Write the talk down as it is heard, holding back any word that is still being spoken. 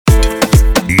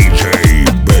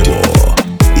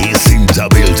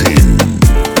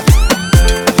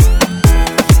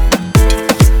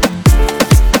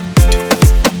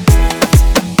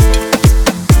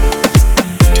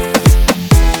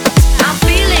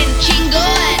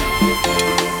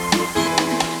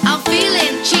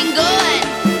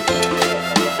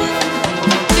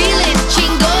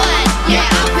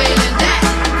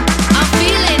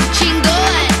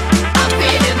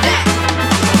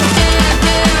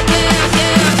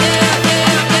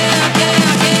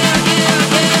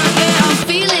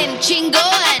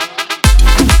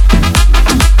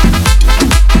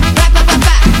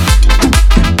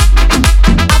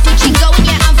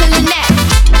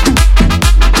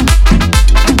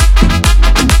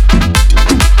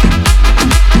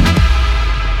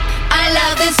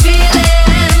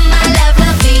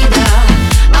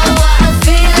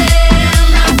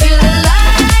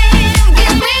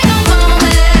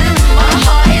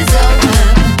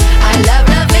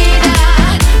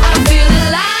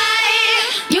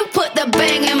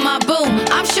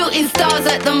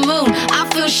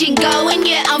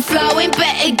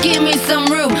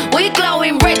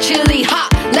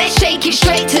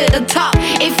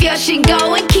pushing,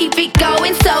 going, keep it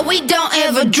going, so we don't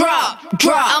ever drop.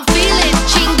 I'm feeling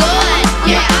chingon,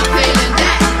 yeah, I'm feeling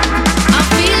that. I'm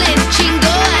feeling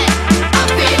chingon, I'm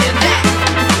feeling that.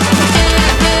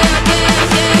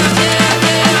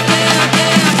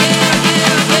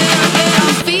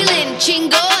 I'm feeling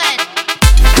chingon.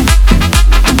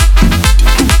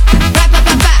 Rap, rap,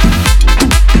 rap, rap.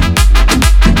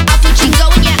 I feel chingon,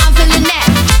 yeah, I'm feeling that.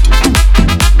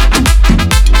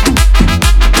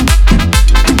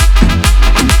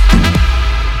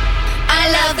 I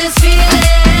love this feeling,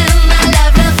 I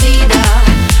love la vida.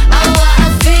 Oh, what a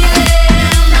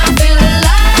feeling, I feel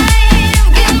alive.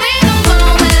 Give me the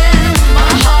moment,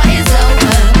 my heart is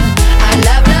open. I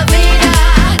love la vida,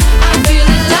 I feel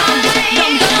alive.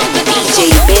 DJ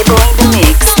Bebo in the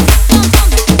mix.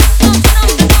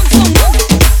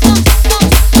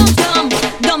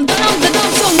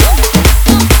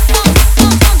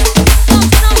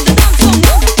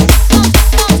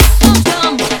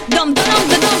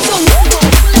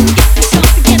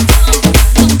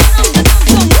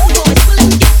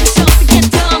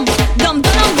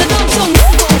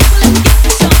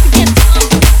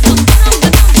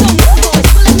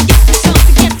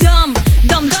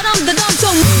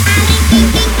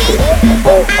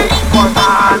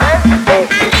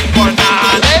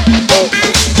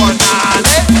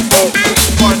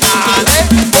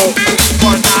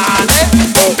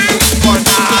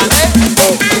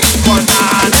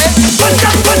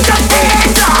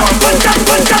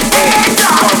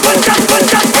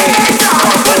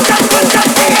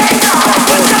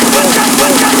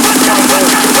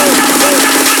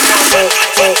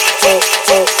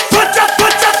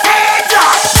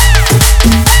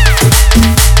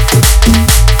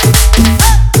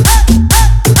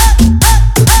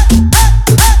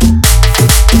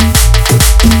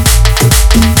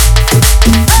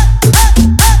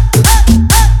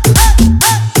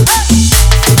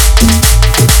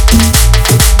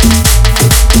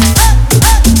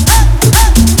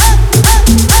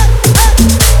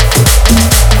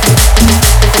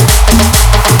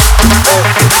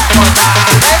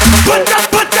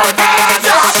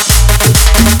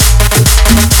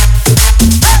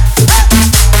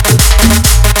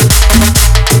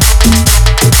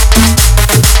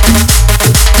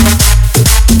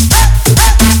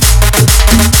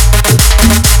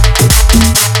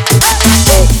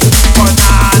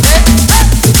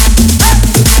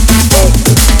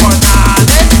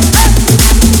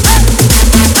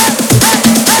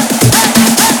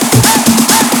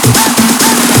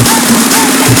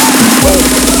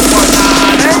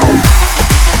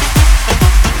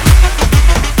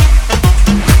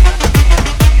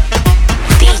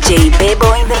 DJ Bebo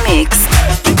in the mix.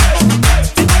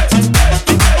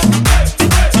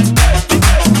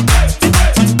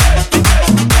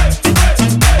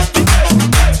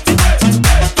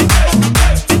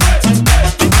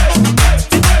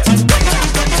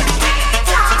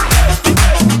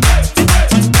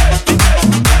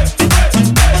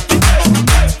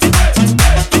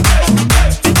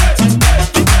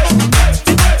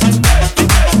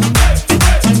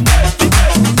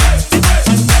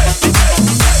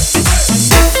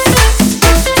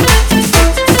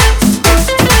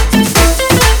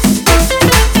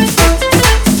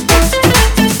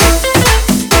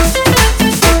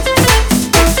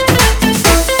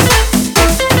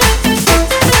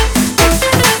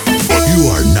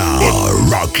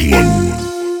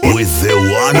 With the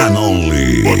one and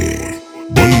only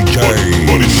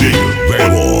DJ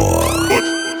Bebo.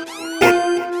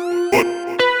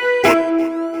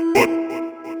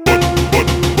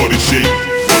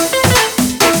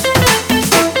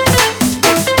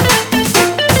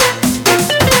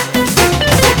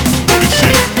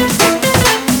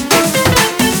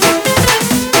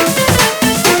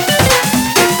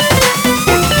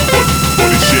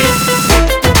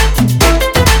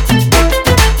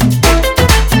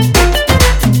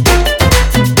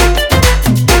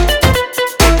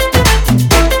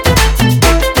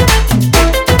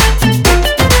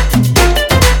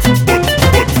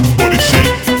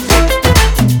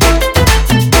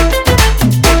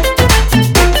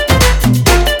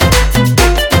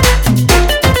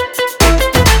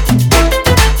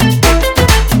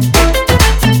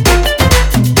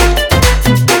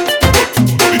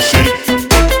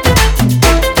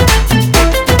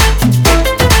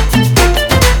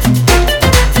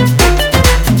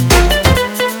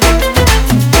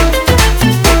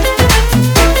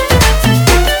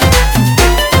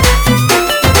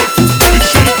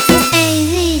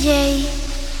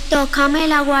 Tócame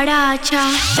la guaracha.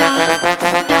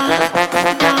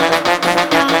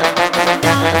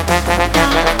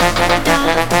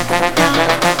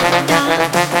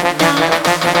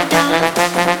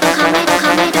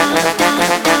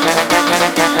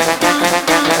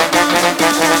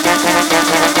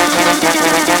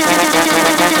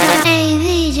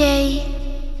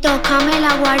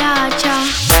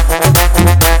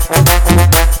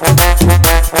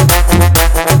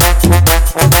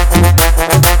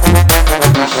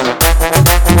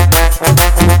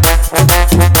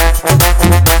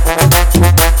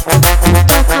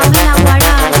 Tócame la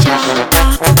guaracha.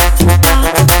 Tócame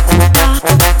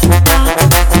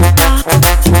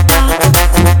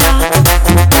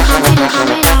la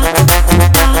guaracha.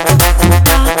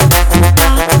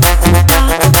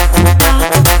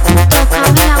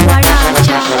 Tócame la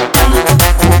guaracha.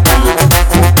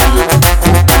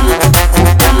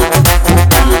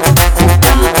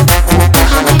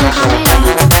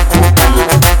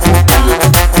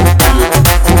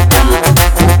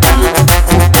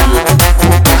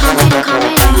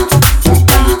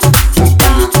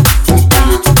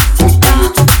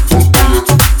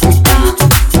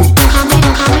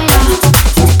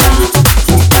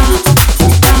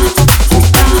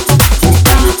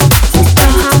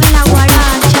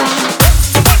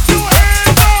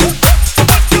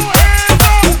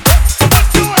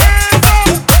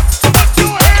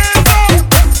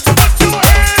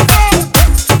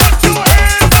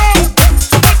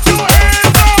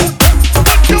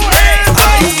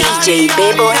 DJ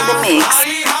Bebo in the mix.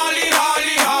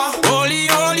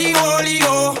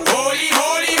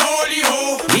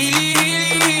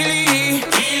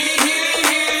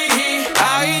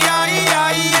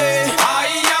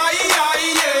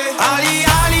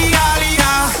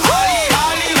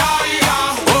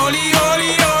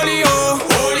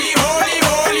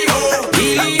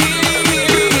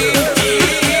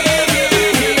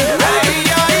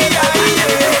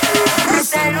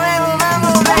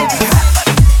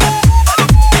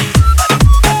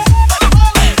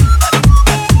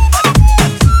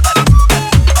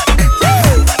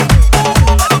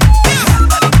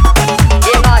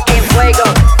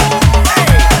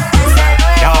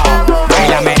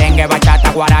 Baila merengue,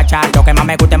 bachata, guaracha. Lo que más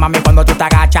me gusta, mami, cuando tú te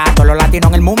agachas. Todos los latinos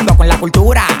en el mundo con la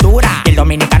cultura. Y el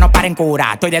dominicano para en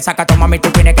cura. Estoy de sacato, mami, tú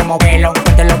tienes que moverlo.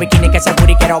 Ponte los bikinis que ese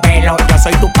booty quiero verlo. Yo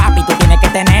soy tu papi, tú tienes que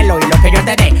tenerlo. Y lo que yo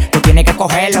te dé, tú tienes que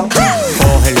cogerlo.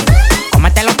 Cógelo,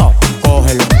 cómetelo todo,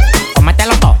 cógelo.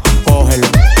 Cómetelo todo, cógelo.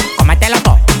 Cómetelo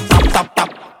todo, top, top, top,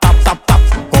 top, top, top.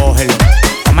 Cógelo,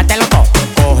 cómetelo todo,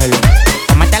 cógelo.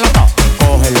 Cómetelo todo,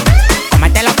 cógelo.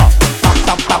 Cómetelo todo, top,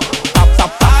 top, top, top,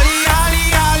 top, top.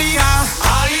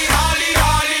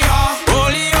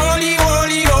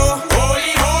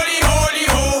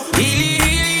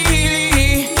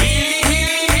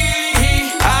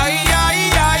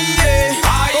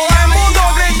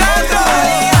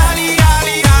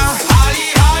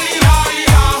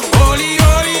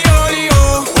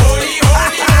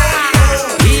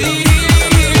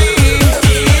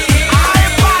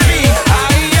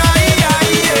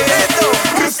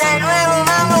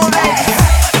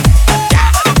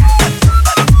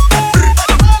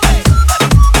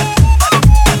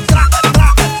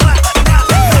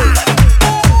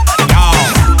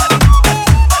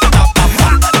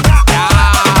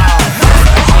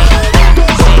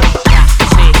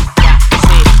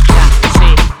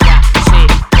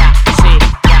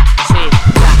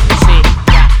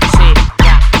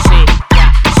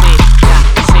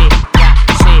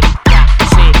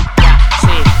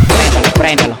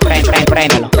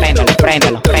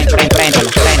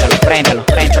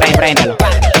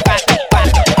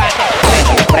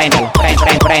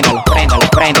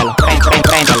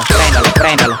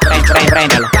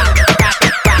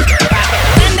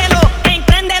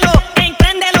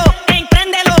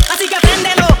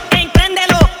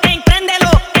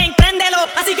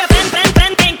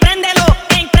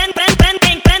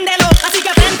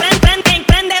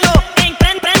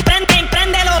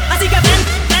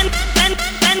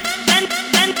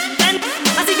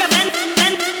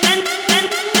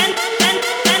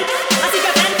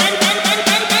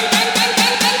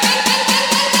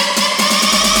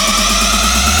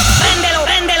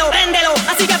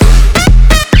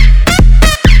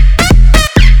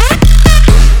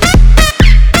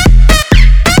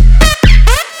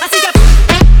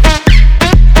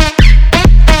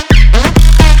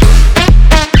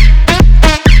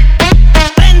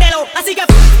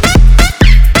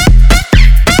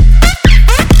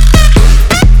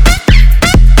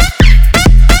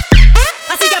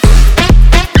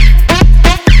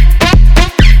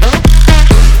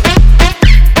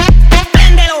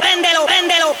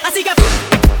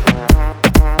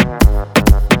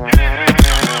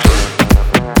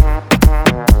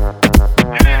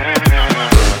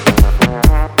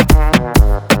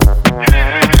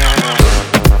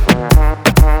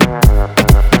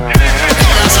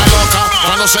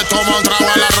 se toma un trago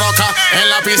a la roca. En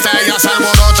la pista ella se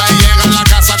alborota y llega a la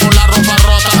casa con la ropa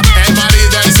rota. El marido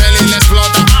del Celi le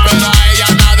explota, pero a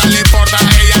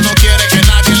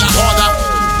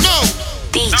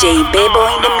DJ Bebo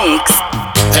in the mix.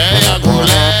 Ella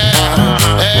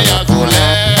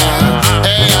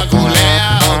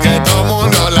culea, aunque todo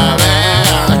mundo la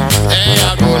vea.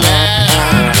 Ella culea,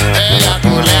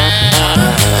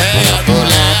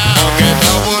 aunque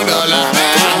todo mundo la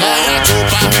vea. Ella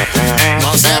chupa,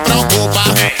 no se preocupa.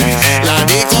 La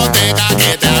discoteca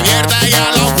que está abierta ella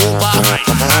la ocupa.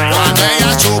 Cuando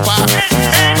ella chupa,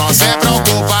 no se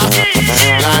preocupa.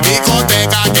 La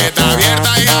discoteca que está abierta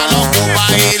ella la ocupa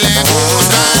y le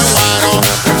gusta el guaro,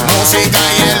 música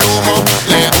y el humo.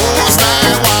 Le gusta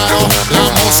el guaro, la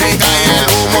música y el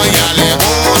humo. Ella le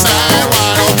gusta el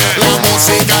guaro, la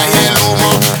música y el humo.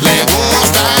 Le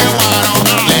gusta el guaro,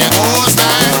 le gusta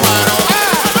el guaro.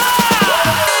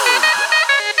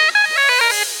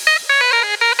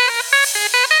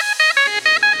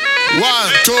 1,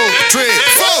 2, 3,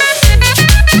 4.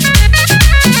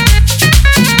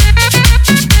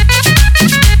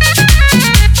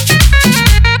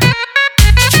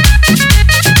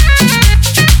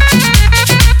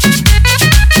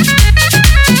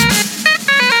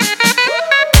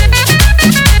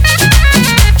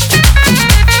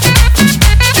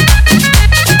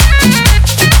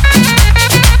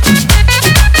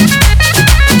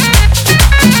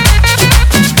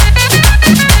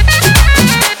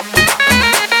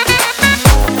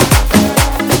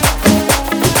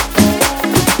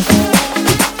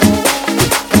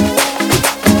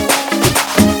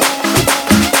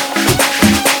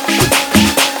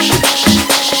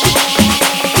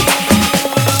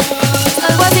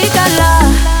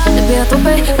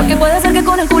 Porque puede ser que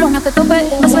con el culo no te tope.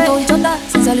 No suelto bichota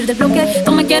sin salir del bloque.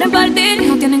 No me quieren partir,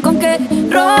 no tienen con qué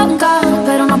roncar,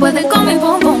 pero no pueden con mi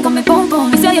pum pum, con mi pum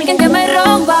pum. Y si hay alguien que me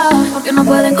rompa, porque no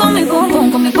pueden con mi pum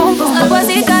pum, con mi pum pum. Algo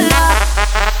así, cala.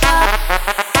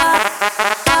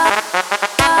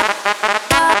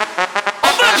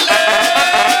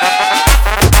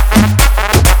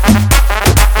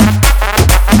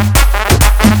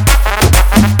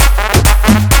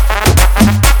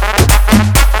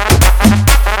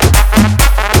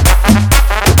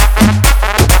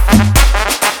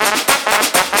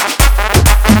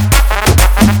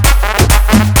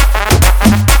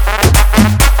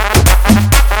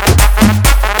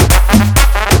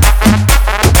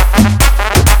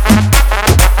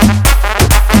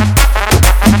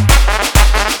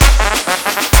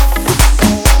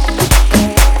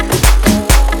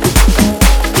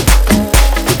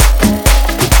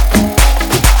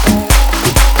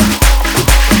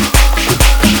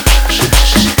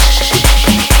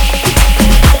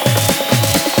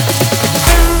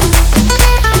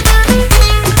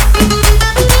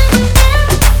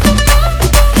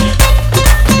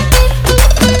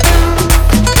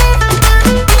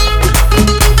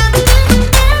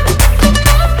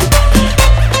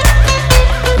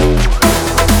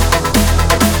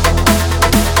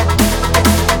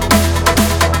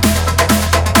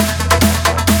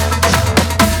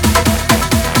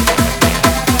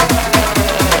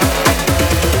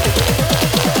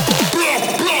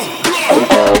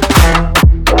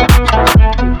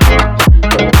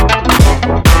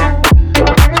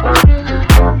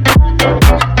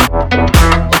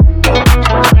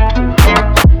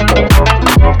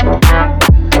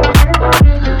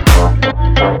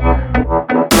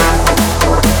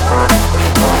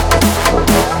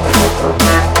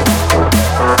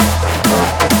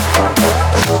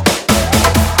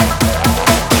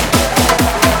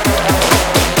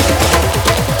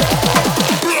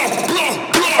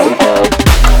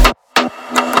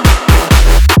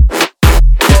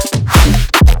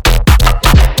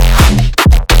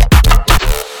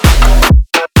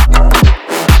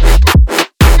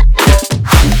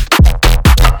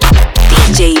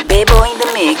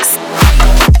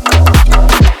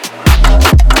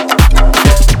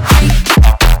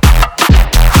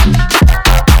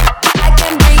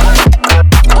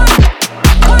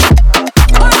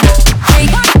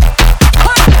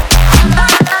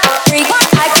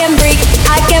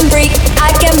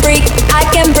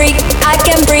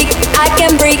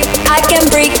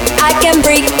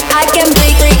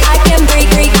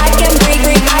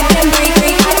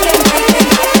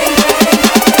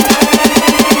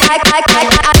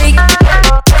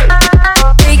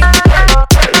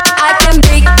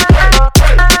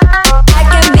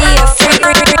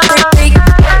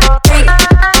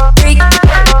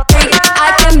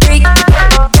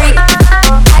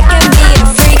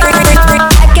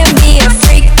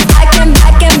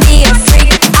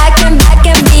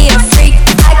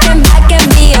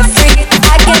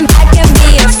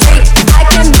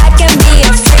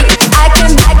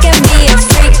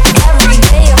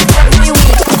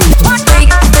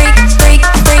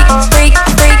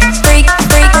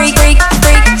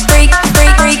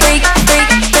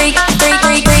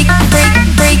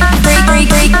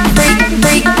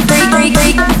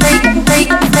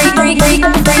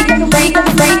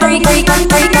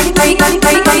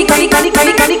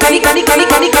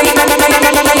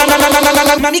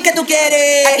 Mami, ¿qué tú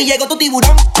quieres? Aquí llegó tu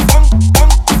tiburón.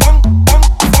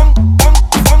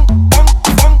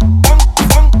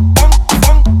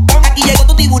 Aquí llegó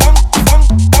tu tiburón.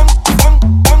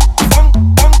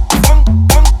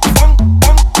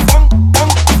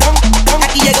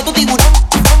 Aquí llegó tu tiburón.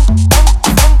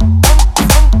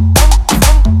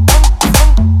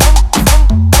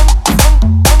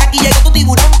 Aquí llegó tu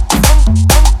tiburón.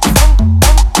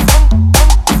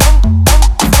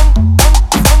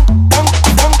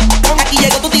 Aquí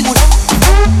llegó tu tiburón.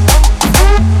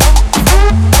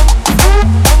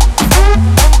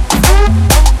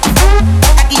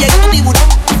 Aquí llegó tu tiburón.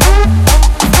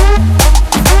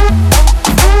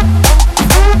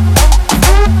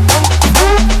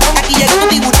 Aquí llegó tu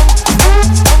tiburón.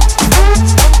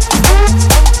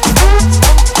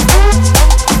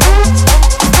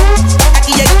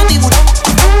 Aquí llegó tu tiburón.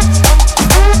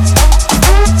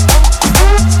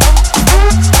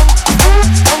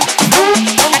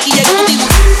 Aquí llegó tu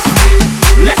tiburón.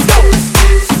 Let's go.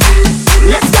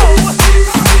 Let's go.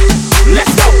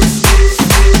 Let's go.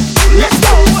 Let's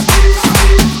go.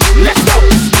 Let's go.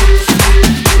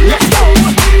 Let's go.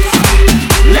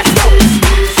 Let's go.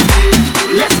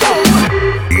 Let's go.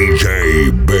 DJ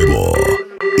Bebo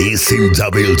is in the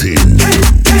building.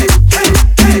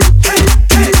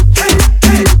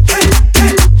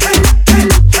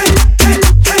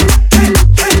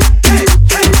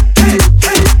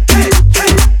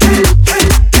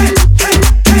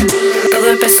 Todo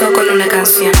empezó con una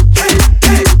canción.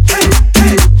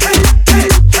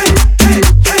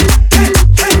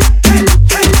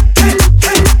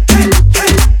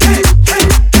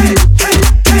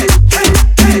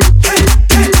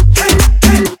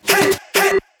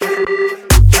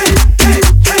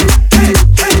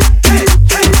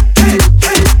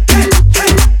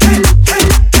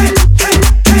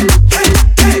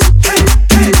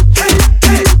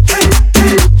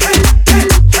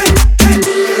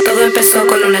 Todo empezó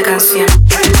con una canción.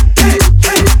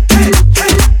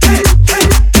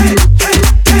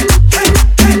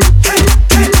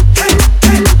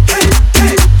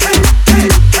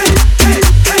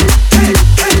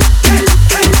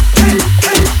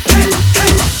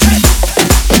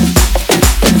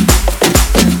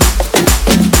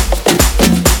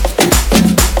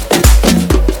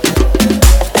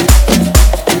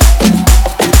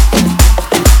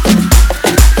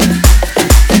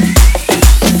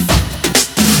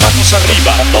 Manos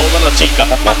arriba, todas las chicas.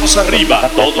 Manos arriba,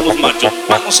 todos los machos.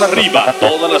 Manos arriba,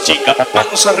 todas las chicas.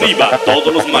 Manos arriba,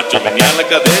 todos los machos. Menea la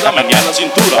cadera, menea la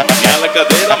cintura. Menea la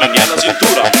cadera, menea la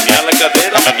cintura. Menea la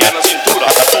cadera, menea la cintura.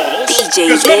 Todos DJ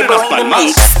que suenen Bebo las in the palmas.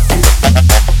 mix.